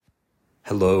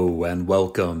Hello and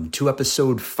welcome to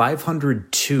episode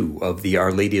 502 of the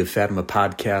Our Lady of Fatima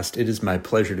podcast. It is my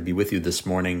pleasure to be with you this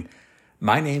morning.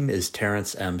 My name is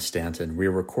Terrence M. Stanton. We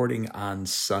are recording on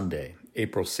Sunday,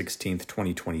 April 16th,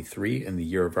 2023, in the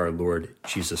year of our Lord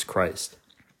Jesus Christ.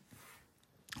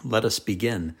 Let us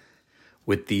begin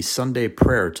with the Sunday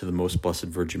prayer to the Most Blessed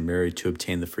Virgin Mary to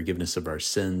obtain the forgiveness of our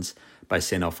sins by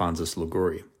St. Alphonsus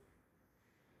Liguori.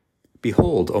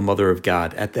 Behold, O Mother of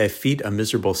God, at thy feet a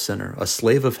miserable sinner, a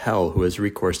slave of hell who has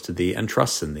recourse to thee and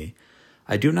trusts in thee.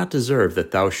 I do not deserve that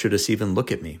thou shouldest even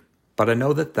look at me, but I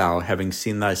know that thou, having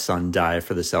seen thy Son die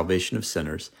for the salvation of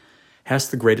sinners, hast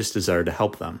the greatest desire to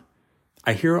help them.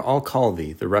 I here all call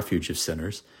thee the refuge of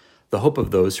sinners, the hope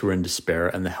of those who are in despair,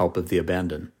 and the help of the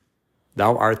abandoned.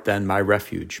 Thou art then my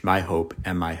refuge, my hope,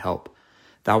 and my help.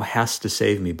 Thou hast to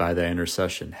save me by thy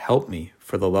intercession. Help me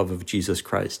for the love of Jesus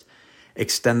Christ.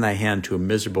 Extend thy hand to a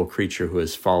miserable creature who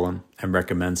has fallen and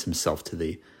recommends himself to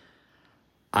thee.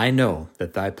 I know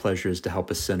that thy pleasure is to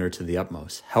help a sinner to the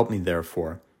utmost. Help me,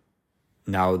 therefore,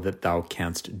 now that thou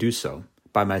canst do so.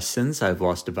 By my sins I have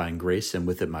lost divine grace, and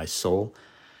with it my soul.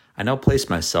 I now place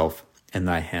myself in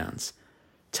thy hands.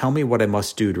 Tell me what I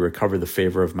must do to recover the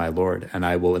favor of my Lord, and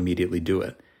I will immediately do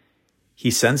it.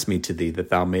 He sends me to thee that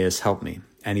thou mayest help me,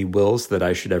 and he wills that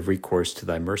I should have recourse to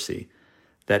thy mercy,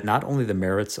 that not only the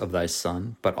merits of thy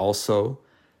Son, but also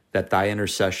that thy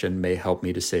intercession may help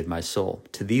me to save my soul.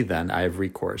 To thee, then, I have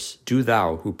recourse. Do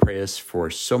thou, who prayest for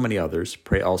so many others,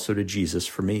 pray also to Jesus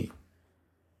for me.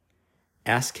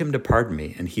 Ask him to pardon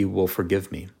me, and he will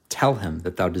forgive me. Tell him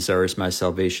that thou desirest my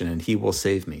salvation, and he will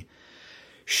save me.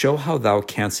 Show how thou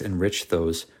canst enrich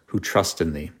those who trust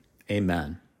in thee.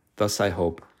 Amen. Thus I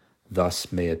hope,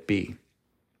 thus may it be.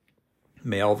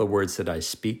 May all the words that I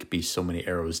speak be so many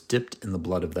arrows dipped in the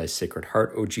blood of thy sacred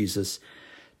heart, O Jesus,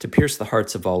 to pierce the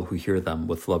hearts of all who hear them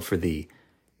with love for thee.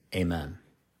 Amen.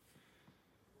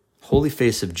 Holy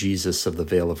face of Jesus of the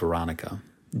Vale of Veronica,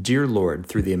 dear Lord,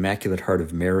 through the Immaculate Heart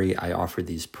of Mary, I offer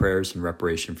these prayers in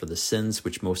reparation for the sins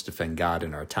which most offend God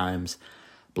in our times,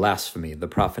 blasphemy, the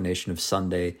profanation of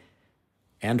Sunday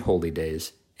and holy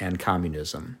days, and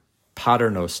communism. Pater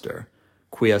Noster,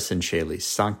 quias in caeli,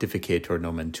 sanctificator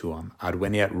nomen tuum,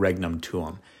 adveniat regnum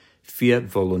tuum, fiat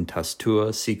voluntas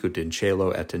tua, sicut in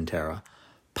cielo et in terra.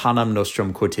 Panem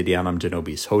nostrum quotidianum de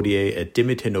nobis hodie, et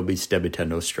dimitte nobis debita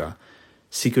nostra,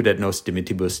 sicut et nos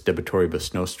dimitibus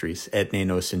debitoribus nostris, et ne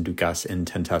nos inducas in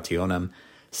tentationem,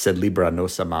 sed libera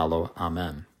nos a malo.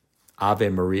 Amen. Ave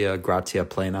Maria, gratia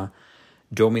plena,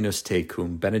 Dominus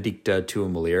tecum, benedicta tu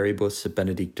in mulieribus,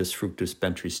 benedictus fructus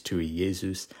ventris tui,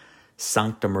 Iesus.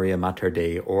 Sancta Maria Mater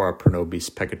Dei, ora pro nobis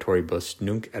peccatoribus,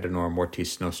 nunc et in hora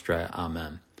mortis nostrae.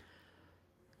 Amen.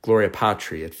 Gloria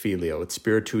Patri et Filio et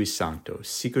Spiritui Sancto,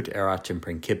 sicut erat in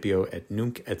principio et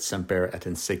nunc et semper et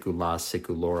in saecula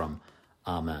saeculorum.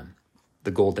 Amen. The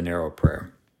Golden Arrow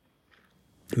Prayer.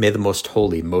 May the most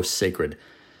holy, most sacred,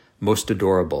 most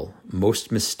adorable,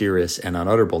 most mysterious, and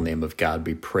unutterable name of God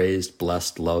be praised,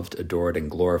 blessed, loved, adored, and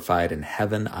glorified in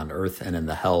heaven, on earth, and in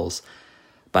the hells,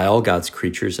 by all God's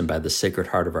creatures, and by the Sacred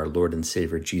Heart of our Lord and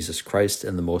Savior Jesus Christ,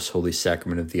 and the most holy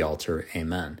sacrament of the altar.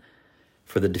 Amen.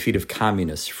 For the defeat of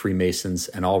communists, Freemasons,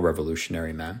 and all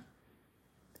revolutionary men.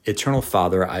 Eternal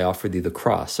Father, I offer thee the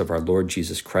cross of our Lord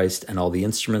Jesus Christ and all the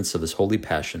instruments of his holy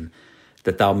passion,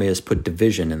 that thou mayest put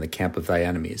division in the camp of thy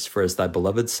enemies. For as thy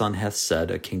beloved Son hath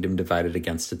said, a kingdom divided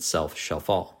against itself shall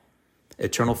fall.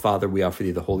 Eternal Father, we offer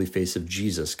thee the holy face of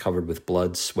Jesus, covered with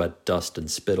blood, sweat, dust, and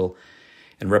spittle,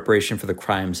 in reparation for the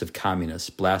crimes of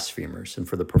communists, blasphemers, and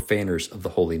for the profaners of the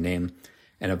holy name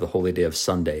and of the holy day of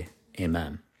Sunday.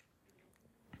 Amen.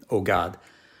 O God,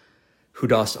 who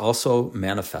dost also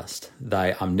manifest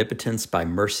thy omnipotence by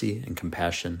mercy and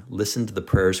compassion, listen to the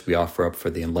prayers we offer up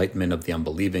for the enlightenment of the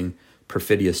unbelieving,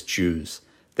 perfidious Jews,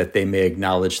 that they may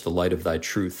acknowledge the light of thy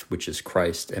truth, which is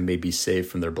Christ, and may be saved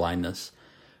from their blindness.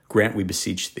 Grant, we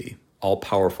beseech thee,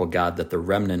 all-powerful God, that the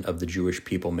remnant of the Jewish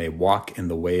people may walk in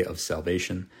the way of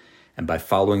salvation, and by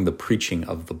following the preaching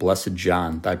of the blessed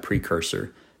John, thy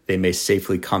precursor, they may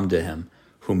safely come to him,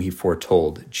 whom he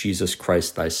foretold, Jesus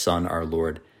Christ, thy Son, our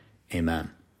Lord.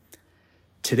 Amen.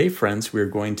 Today, friends, we're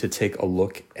going to take a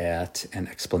look at an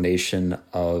explanation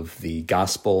of the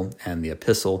Gospel and the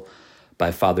Epistle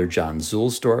by Father John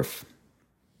Zuhlsdorf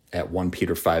at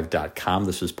 1peter5.com.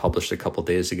 This was published a couple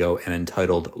days ago and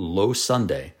entitled Lo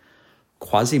Sunday,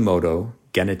 Quasimodo,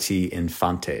 geniti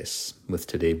infantes. With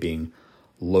today being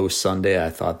Lo Sunday,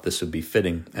 I thought this would be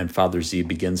fitting. And Father Z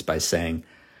begins by saying,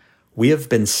 we have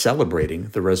been celebrating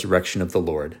the resurrection of the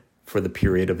Lord for the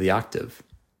period of the octave.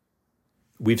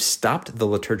 We've stopped the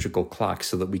liturgical clock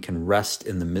so that we can rest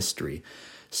in the mystery,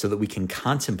 so that we can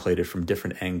contemplate it from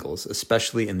different angles,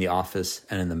 especially in the office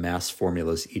and in the Mass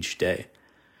formulas each day.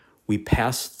 We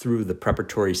pass through the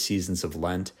preparatory seasons of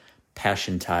Lent,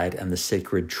 Passiontide, and the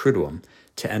sacred Triduum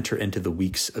to enter into the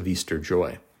weeks of Easter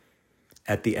joy.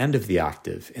 At the end of the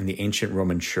octave, in the ancient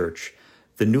Roman Church,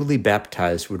 the newly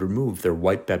baptized would remove their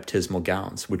white baptismal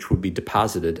gowns, which would be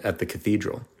deposited at the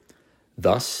cathedral.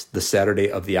 Thus, the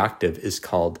Saturday of the octave is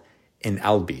called in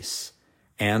albis,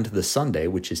 and the Sunday,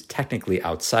 which is technically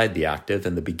outside the octave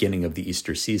and the beginning of the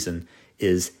Easter season,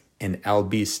 is in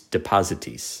albis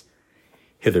depositis.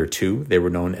 Hitherto, they were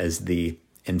known as the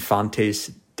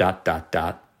infantes ...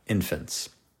 infants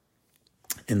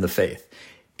in the faith.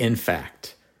 In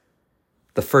fact,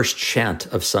 the first chant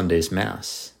of Sunday's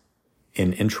Mass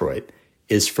in introit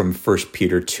is from 1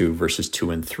 Peter 2, verses 2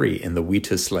 and 3 in the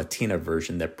Vetus Latina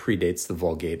version that predates the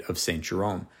Vulgate of St.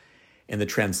 Jerome. In the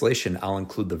translation, I'll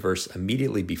include the verse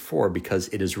immediately before because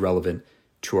it is relevant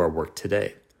to our work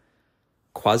today.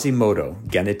 Quasimodo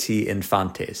geniti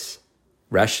infantes,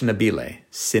 rationabile,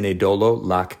 sine dolo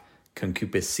lac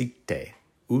concupiscite,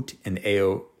 ut in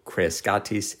eo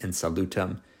crescatis in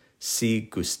salutem, si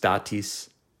gustatis,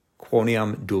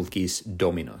 quoniam dulcis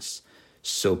dominus.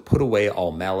 So put away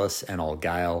all malice and all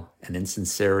guile, and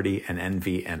insincerity and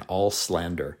envy and all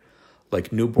slander.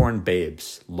 Like newborn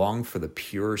babes, long for the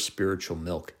pure spiritual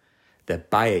milk, that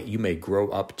by it you may grow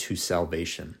up to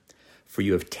salvation, for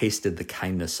you have tasted the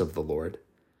kindness of the Lord.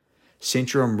 St.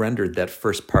 Jerome rendered that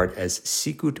first part as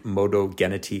sicut modo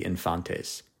geniti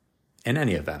infantes. In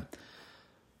any event,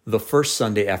 the first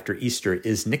Sunday after Easter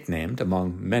is nicknamed,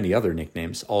 among many other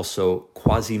nicknames, also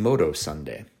Quasimodo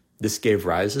Sunday. This gave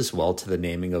rise as well to the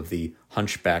naming of the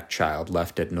hunchback child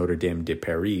left at Notre Dame de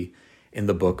Paris in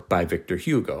the book by Victor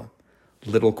Hugo.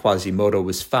 Little Quasimodo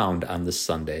was found on this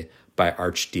Sunday by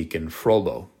Archdeacon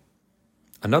Frollo.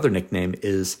 Another nickname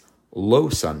is Low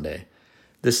Sunday.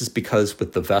 This is because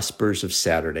with the Vespers of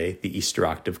Saturday, the Easter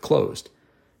octave closed.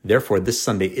 Therefore, this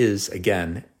Sunday is,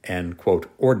 again, an, quote,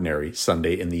 ordinary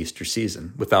Sunday in the Easter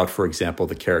season, without, for example,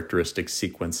 the characteristic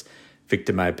sequence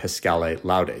Victimae Paschale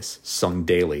Laudes, sung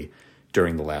daily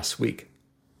during the last week.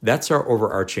 That's our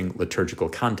overarching liturgical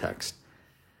context.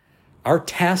 Our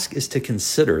task is to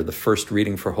consider the first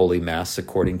reading for Holy Mass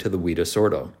according to the Vetus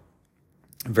Ordo.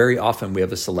 Very often we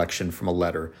have a selection from a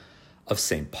letter of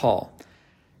St. Paul.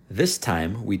 This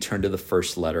time we turn to the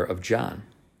first letter of John.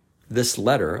 This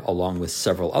letter, along with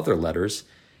several other letters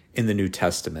in the New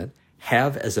Testament,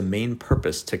 have as a main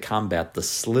purpose to combat the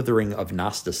slithering of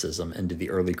Gnosticism into the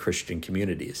early Christian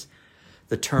communities.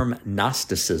 The term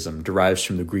Gnosticism derives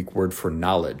from the Greek word for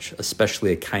knowledge,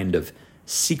 especially a kind of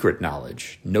secret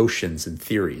knowledge, notions and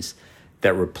theories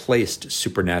that replaced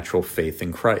supernatural faith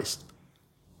in Christ.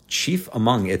 Chief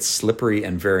among its slippery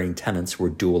and varying tenets were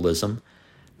dualism,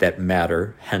 that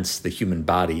matter, hence the human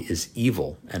body, is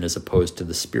evil and is opposed to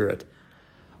the spirit,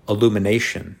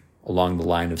 illumination along the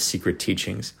line of secret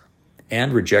teachings,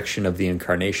 and rejection of the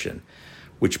incarnation,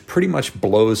 which pretty much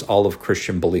blows all of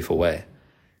Christian belief away.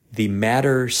 The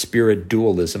matter-spirit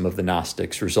dualism of the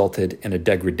Gnostics resulted in a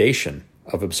degradation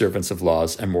of observance of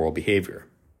laws and moral behavior.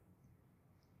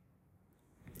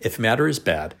 If matter is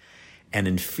bad and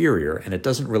inferior, and it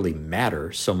doesn't really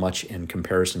matter so much in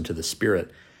comparison to the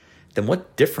spirit, then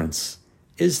what difference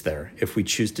is there if we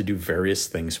choose to do various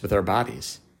things with our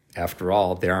bodies? After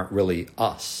all, they aren't really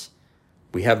us.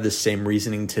 We have this same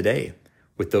reasoning today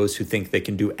with those who think they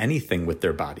can do anything with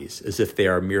their bodies, as if they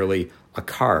are merely a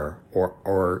car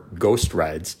or ghost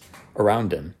rides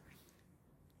around in.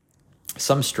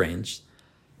 Some strains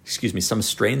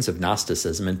of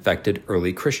Gnosticism infected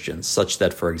early Christians, such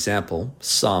that, for example,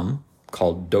 some,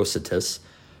 called Docetus,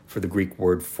 for the Greek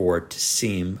word for to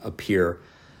seem, appear,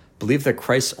 believed that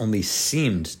Christ only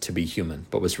seemed to be human,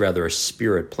 but was rather a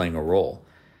spirit playing a role.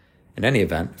 In any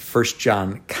event, 1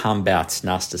 John combats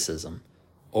Gnosticism.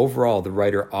 Overall, the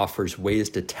writer offers ways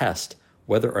to test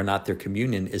whether or not their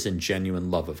communion is in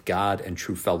genuine love of God and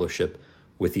true fellowship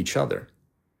with each other.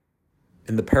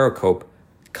 In the pericope,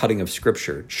 Cutting of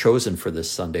Scripture, chosen for this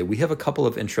Sunday, we have a couple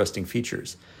of interesting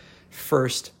features.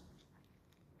 First,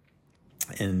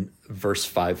 in verse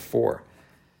 5-4,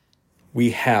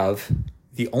 we have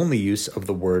the only use of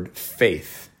the word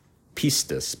faith,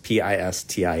 pistis,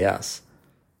 P-I-S-T-I-S.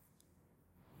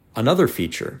 Another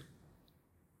feature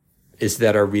is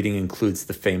that our reading includes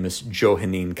the famous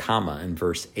Johannine comma in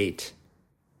verse 8.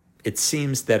 It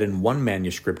seems that in one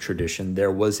manuscript tradition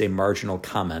there was a marginal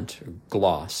comment, or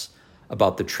gloss,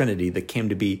 about the Trinity that came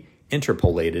to be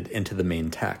interpolated into the main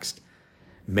text.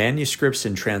 Manuscripts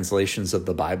and translations of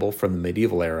the Bible from the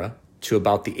medieval era to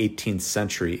about the 18th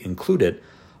century include it,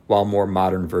 while more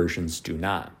modern versions do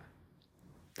not.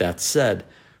 That said,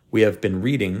 we have been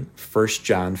reading 1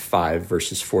 John 5,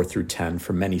 verses 4 through 10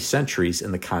 for many centuries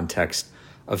in the context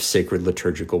of sacred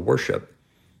liturgical worship.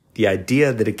 The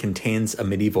idea that it contains a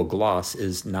medieval gloss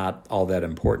is not all that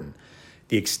important.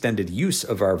 The extended use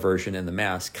of our version in the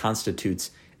Mass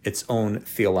constitutes its own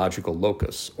theological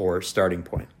locus, or starting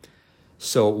point.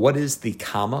 So what is the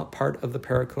comma part of the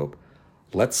pericope?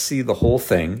 Let's see the whole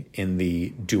thing in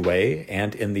the Douay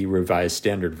and in the Revised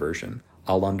Standard Version.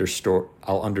 I'll underscore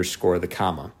the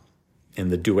comma. In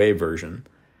the Douay version,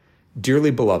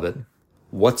 "Dearly beloved,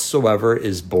 whatsoever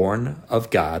is born of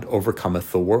God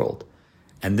overcometh the world.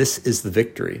 And this is the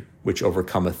victory which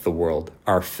overcometh the world,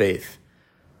 our faith.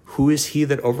 Who is he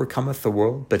that overcometh the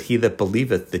world, but he that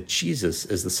believeth that Jesus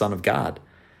is the Son of God?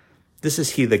 This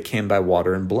is he that came by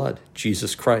water and blood,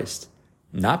 Jesus Christ.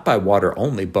 Not by water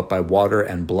only, but by water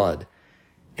and blood.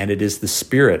 And it is the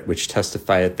Spirit which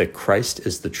testifieth that Christ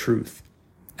is the truth.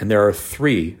 And there are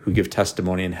three who give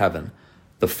testimony in heaven,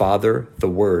 the Father, the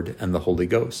Word, and the Holy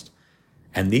Ghost.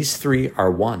 And these three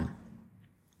are one.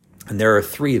 And there are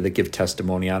three that give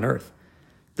testimony on earth,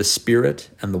 the Spirit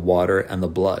and the water and the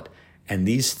blood. And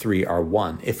these three are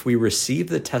one. If we receive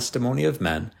the testimony of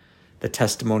men, the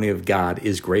testimony of God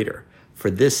is greater. For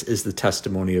this is the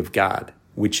testimony of God,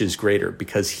 which is greater,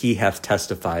 because he hath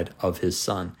testified of his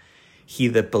Son. He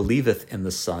that believeth in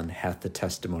the Son hath the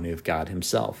testimony of God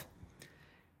himself."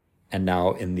 And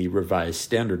now in the Revised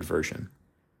Standard Version,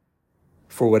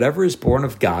 "For whatever is born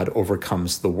of God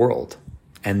overcomes the world.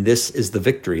 And this is the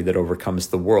victory that overcomes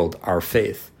the world, our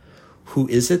faith. Who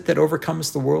is it that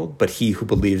overcomes the world? But he who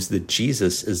believes that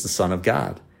Jesus is the Son of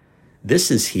God. This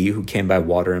is he who came by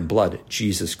water and blood,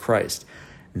 Jesus Christ.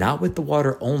 Not with the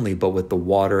water only, but with the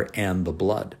water and the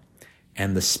blood.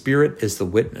 And the Spirit is the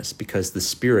witness, because the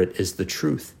Spirit is the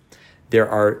truth. There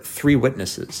are three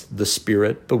witnesses, the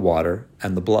Spirit, the water,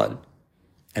 and the blood.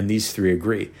 And these three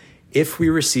agree. If we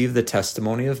receive the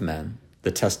testimony of men,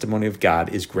 the testimony of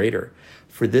God is greater.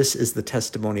 For this is the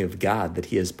testimony of God, that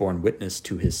he has borne witness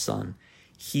to his Son.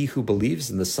 He who believes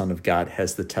in the Son of God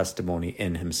has the testimony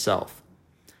in himself."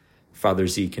 Father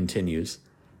Z continues,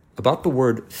 about the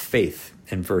word faith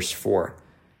in verse 4,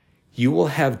 you will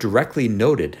have directly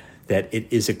noted that it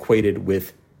is equated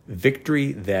with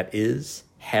victory that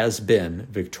has been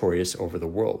victorious over the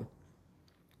world.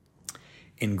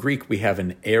 In Greek, we have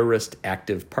an aorist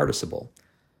active participle.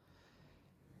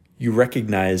 You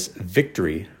recognize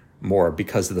victory more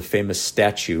because of the famous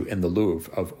statue in the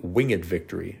Louvre of winged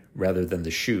victory rather than the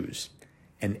shoes.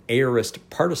 An aorist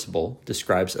participle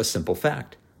describes a simple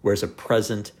fact, whereas a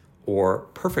present or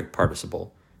perfect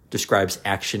participle describes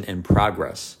action in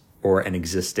progress or an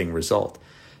existing result.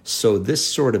 So this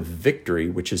sort of victory,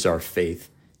 which is our faith,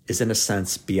 is in a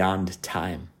sense beyond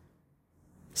time.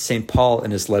 St. Paul, in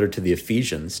his letter to the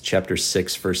Ephesians, chapter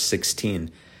 6, verse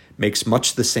 16, makes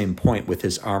much the same point with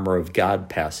his armor of God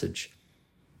passage,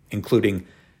 including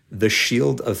the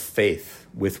shield of faith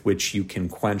with which you can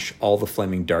quench all the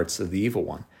flaming darts of the evil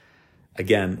one.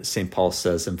 Again, St. Paul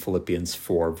says in Philippians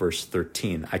 4, verse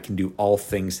 13, I can do all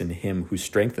things in him who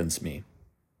strengthens me.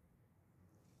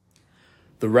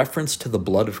 The reference to the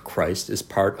blood of Christ is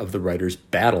part of the writer's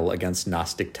battle against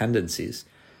Gnostic tendencies.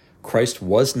 Christ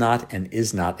was not and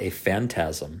is not a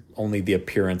phantasm, only the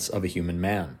appearance of a human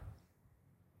man.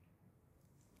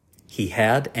 He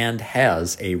had and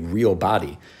has a real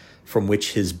body, from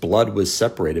which his blood was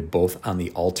separated both on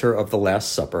the altar of the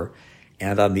Last Supper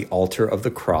and on the altar of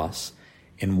the cross,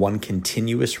 in one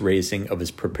continuous raising of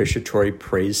his propitiatory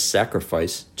praise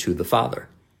sacrifice to the Father.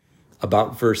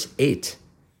 About verse 8,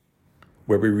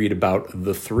 where we read about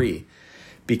the three,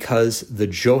 because the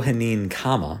Johannine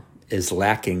comma is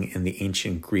lacking in the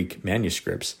ancient Greek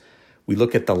manuscripts, we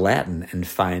look at the Latin and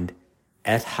find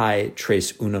et hae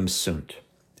tres unum sunt,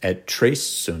 et tres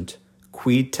sunt,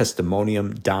 qui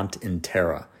testimonium dant in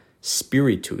terra,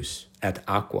 spiritus et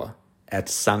aqua, et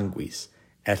sanguis,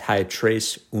 et hae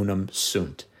tres unum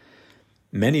sunt.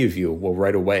 Many of you will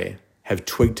right away have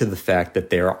twigged to the fact that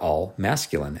they are all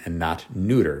masculine and not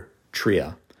neuter,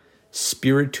 tria.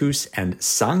 Spiritus and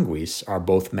sanguis are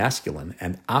both masculine,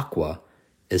 and aqua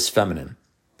is feminine,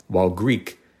 while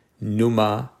Greek,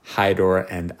 pneuma, hydor,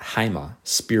 and haima,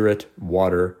 spirit,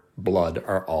 water, blood,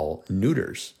 are all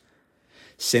neuters.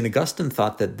 St. Augustine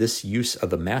thought that this use of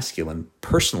the masculine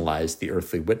personalized the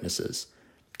earthly witnesses,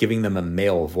 giving them a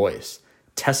male voice,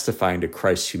 testifying to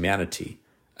Christ's humanity,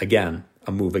 again,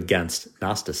 a move against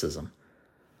Gnosticism.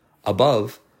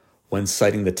 Above, when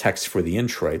citing the text for the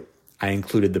introit, I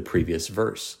included the previous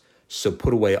verse. So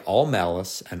put away all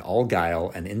malice and all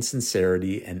guile and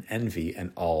insincerity and envy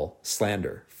and all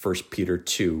slander. 1 Peter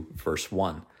 2, verse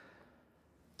 1.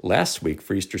 Last week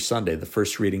for Easter Sunday, the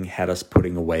first reading had us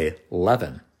putting away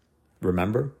leaven.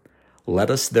 Remember? Let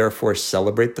us therefore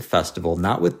celebrate the festival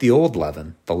not with the old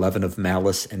leaven, the leaven of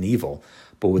malice and evil,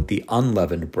 but with the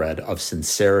unleavened bread of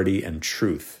sincerity and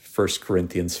truth. 1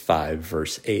 Corinthians 5,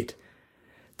 verse 8.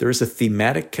 There is a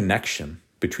thematic connection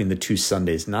between the two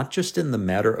Sundays, not just in the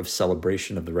matter of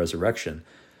celebration of the resurrection,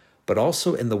 but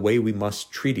also in the way we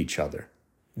must treat each other.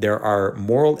 There are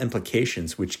moral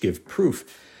implications which give proof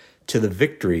to the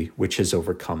victory which has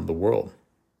overcome the world.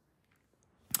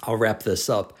 I'll wrap this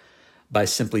up by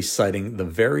simply citing the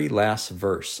very last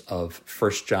verse of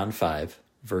 1 John 5,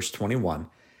 verse 21,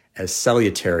 as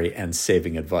salutary and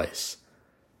saving advice.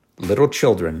 Little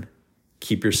children,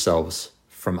 keep yourselves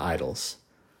from idols.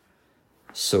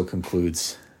 So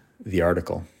concludes the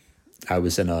article. I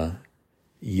was in a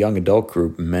young adult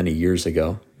group many years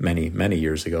ago,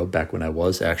 back when I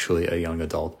was actually a young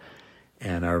adult.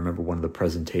 And I remember one of the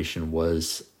presentation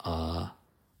was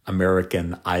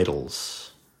American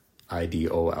Idols,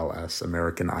 IDOLS,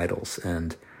 American Idols.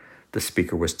 And the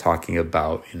speaker was talking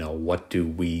about, what do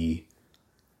we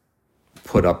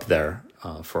put up there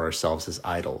for ourselves as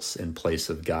idols in place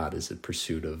of God? Is it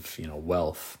pursuit of,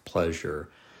 wealth, pleasure,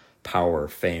 power,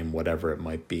 fame, whatever it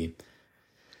might be?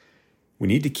 We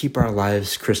need to keep our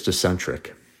lives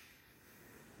Christocentric.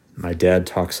 My dad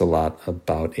talks a lot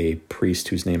about a priest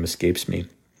whose name escapes me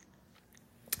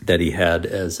that he had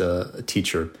as a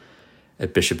teacher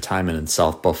at Bishop Timon in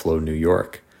South Buffalo, New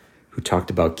York, who talked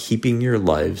about keeping your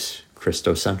lives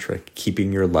Christocentric,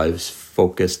 keeping your lives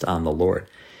focused on the Lord.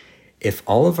 If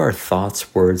all of our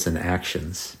thoughts, words, and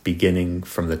actions, beginning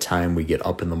from the time we get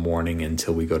up in the morning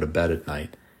until we go to bed at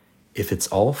night, if it's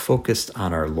all focused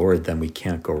on our Lord, then we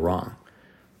can't go wrong.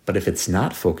 But if it's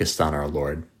not focused on our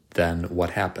Lord, then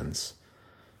what happens?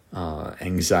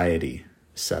 Anxiety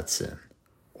sets in,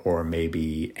 or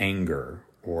maybe anger,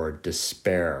 or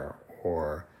despair,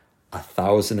 or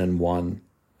 1,001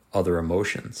 other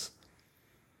emotions.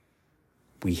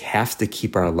 We have to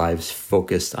keep our lives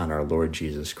focused on our Lord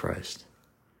Jesus Christ.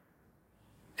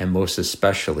 And most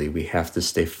especially, we have to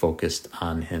stay focused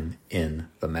on him in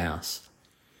the Mass.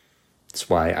 That's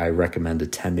why I recommend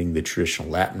attending the traditional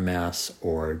Latin Mass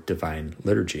or Divine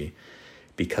Liturgy,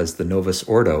 because the Novus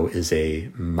Ordo is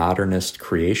a modernist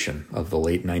creation of the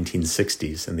late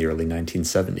 1960s and the early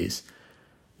 1970s.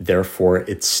 Therefore,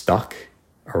 it stuck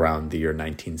around the year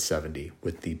 1970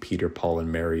 with the Peter, Paul,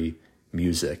 and Mary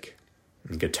music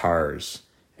and guitars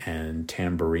and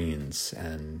tambourines.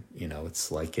 And,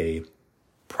 it's like a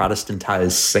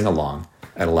Protestantized sing-along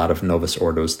at a lot of Novus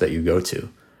Ordos that you go to,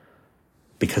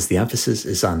 because the emphasis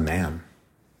is on man.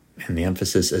 And the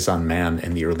emphasis is on man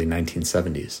in the early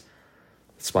 1970s.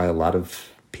 That's why a lot of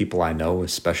people I know,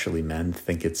 especially men,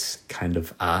 think it's kind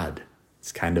of odd.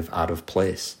 It's kind of out of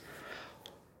place.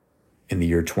 In the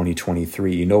year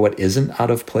 2023, you know what isn't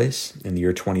out of place? In the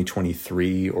year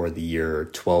 2023 or the year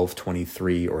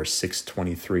 1223 or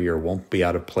 623, or won't be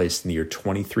out of place in the year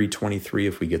 2323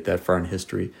 if we get that far in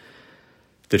history?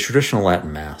 The traditional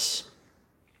Latin Mass.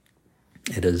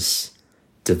 It is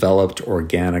developed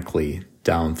organically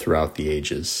down throughout the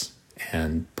ages.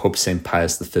 And Pope St.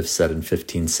 Pius V said in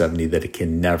 1570 that it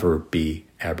can never be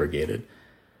abrogated.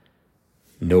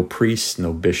 No priest,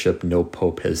 no bishop, no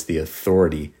pope has the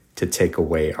authority to take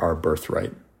away our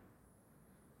birthright.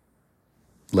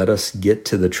 Let us get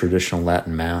to the traditional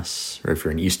Latin Mass, or if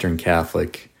you're an Eastern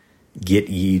Catholic, get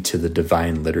ye to the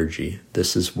Divine Liturgy.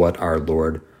 This is what our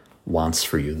Lord wants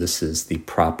for you. This is the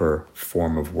proper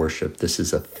form of worship. This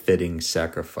is a fitting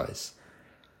sacrifice.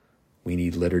 We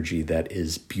need liturgy that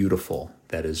is beautiful,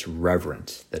 that is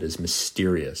reverent, that is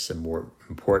mysterious, and more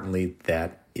importantly,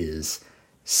 that is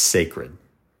sacred.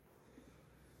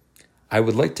 I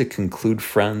would like to conclude,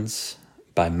 friends,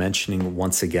 by mentioning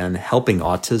once again Helping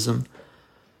Autism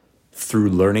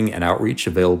through learning and outreach,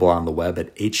 available on the web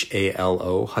at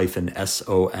halo-soma.org,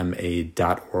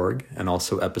 and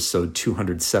also episode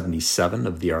 277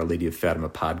 of the Our Lady of Fatima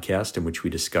podcast, in which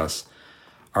we discuss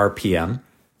RPM,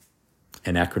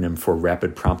 an acronym for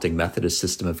Rapid Prompting Method, a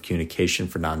system of communication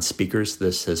for non-speakers.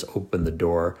 This has opened the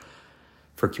door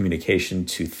for communication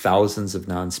to thousands of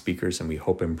non-speakers, and we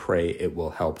hope and pray it will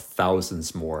help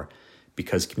thousands more,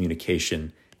 because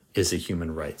communication is a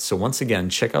human right. So once again,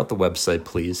 check out the website,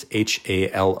 please,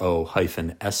 halo-soma.org,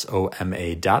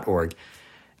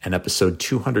 and episode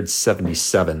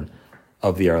 277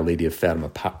 of the Our Lady of Fatima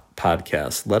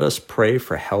podcast. Let us pray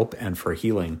for help and for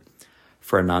healing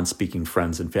for our non-speaking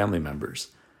friends and family members.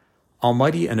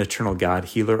 Almighty and eternal God,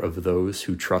 healer of those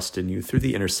who trust in you, through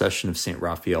the intercession of St.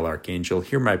 Raphael Archangel,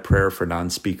 hear my prayer for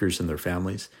non-speakers and their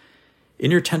families. In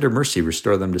your tender mercy,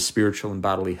 restore them to spiritual and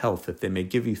bodily health, that they may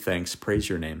give you thanks, praise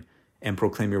your name, and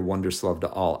proclaim your wondrous love to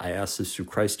all. I ask this through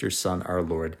Christ your Son, our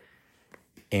Lord.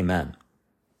 Amen.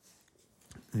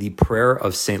 The prayer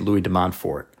of St. Louis de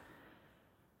Montfort.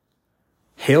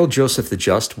 Hail, Joseph the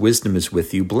Just, wisdom is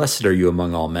with you. Blessed are you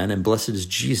among all men, and blessed is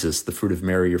Jesus, the fruit of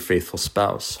Mary, your faithful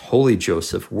spouse. Holy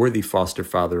Joseph, worthy foster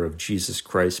father of Jesus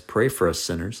Christ, pray for us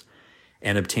sinners,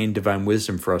 and obtain divine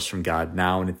wisdom for us from God,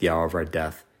 now and at the hour of our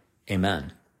death.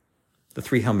 Amen. The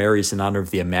three Hail Marys in honor of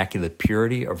the Immaculate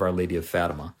Purity of Our Lady of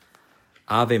Fatima.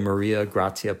 Ave Maria,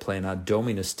 gratia plena,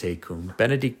 Dominus tecum,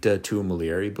 benedicta tu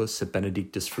mulieribus, et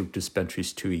benedictus fructus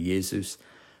ventris tui, Iesus.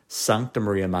 Sancta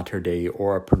Maria Mater Dei,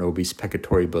 ora pro nobis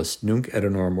peccatoribus, nunc et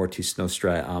in hora mortis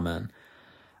nostrae. Amen.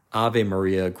 Ave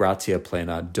Maria, gratia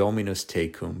plena, Dominus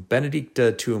tecum,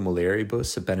 benedicta tu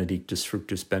mulieribus, et benedictus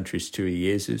fructus ventris tui,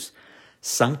 Iesus.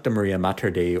 Sancta Maria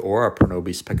Mater Dei, ora pro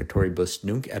nobis peccatoribus,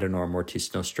 nunc et in hora mortis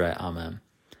nostrae. Amen.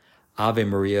 Ave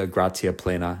Maria, gratia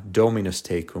plena, Dominus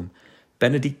tecum,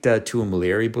 benedicta tu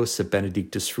mulieribus, et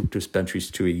benedictus fructus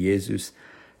ventris tui, Iesus.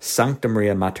 Sancta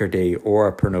Maria Mater Dei,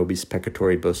 ora pro nobis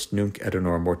peccatoribus, nunc et in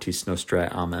hora mortis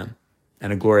nostrae. Amen.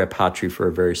 And a Gloria Patri for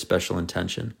a very special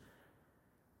intention.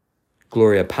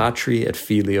 Gloria Patri et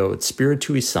Filio et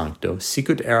Spiritui Sancto,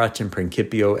 sicut erat in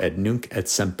principio et nunc et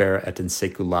semper et in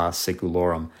saecula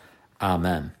saeculorum.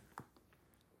 Amen.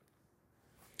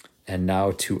 And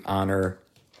now to honor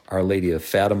Our Lady of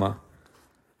Fatima.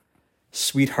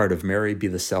 Sweetheart of Mary, be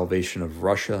the salvation of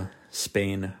Russia,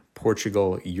 Spain,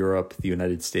 Portugal, Europe, the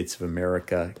United States of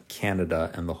America,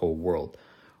 Canada, and the whole world.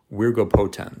 Virgo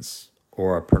potens,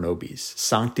 ora pro nobis.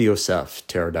 Sancti Joseph,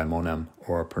 terra daimonem,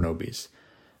 ora pro nobis.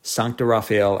 Sancta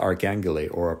Raphael Archangele,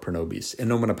 ora pro nobis. In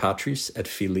nomine Patris et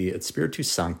Filii et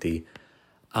Spiritus Sancti.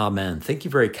 Amen. Thank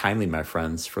you very kindly, my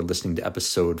friends, for listening to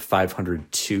episode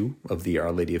 502 of the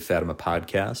Our Lady of Fatima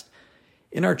podcast.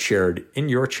 In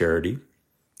your charity,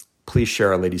 please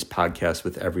share Our Lady's podcast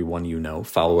with everyone you know.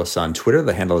 Follow us on Twitter.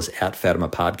 The handle is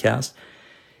 @FatimaPodcast.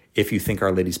 If you think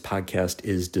Our Lady's podcast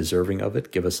is deserving of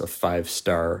it, give us a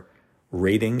 5-star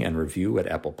rating and review at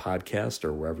Apple Podcast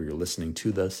or wherever you're listening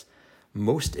to this.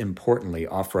 Most importantly,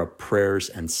 offer up prayers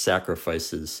and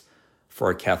sacrifices for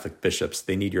our Catholic bishops.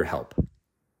 They need your help.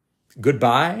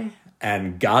 Goodbye,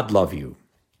 and God love you.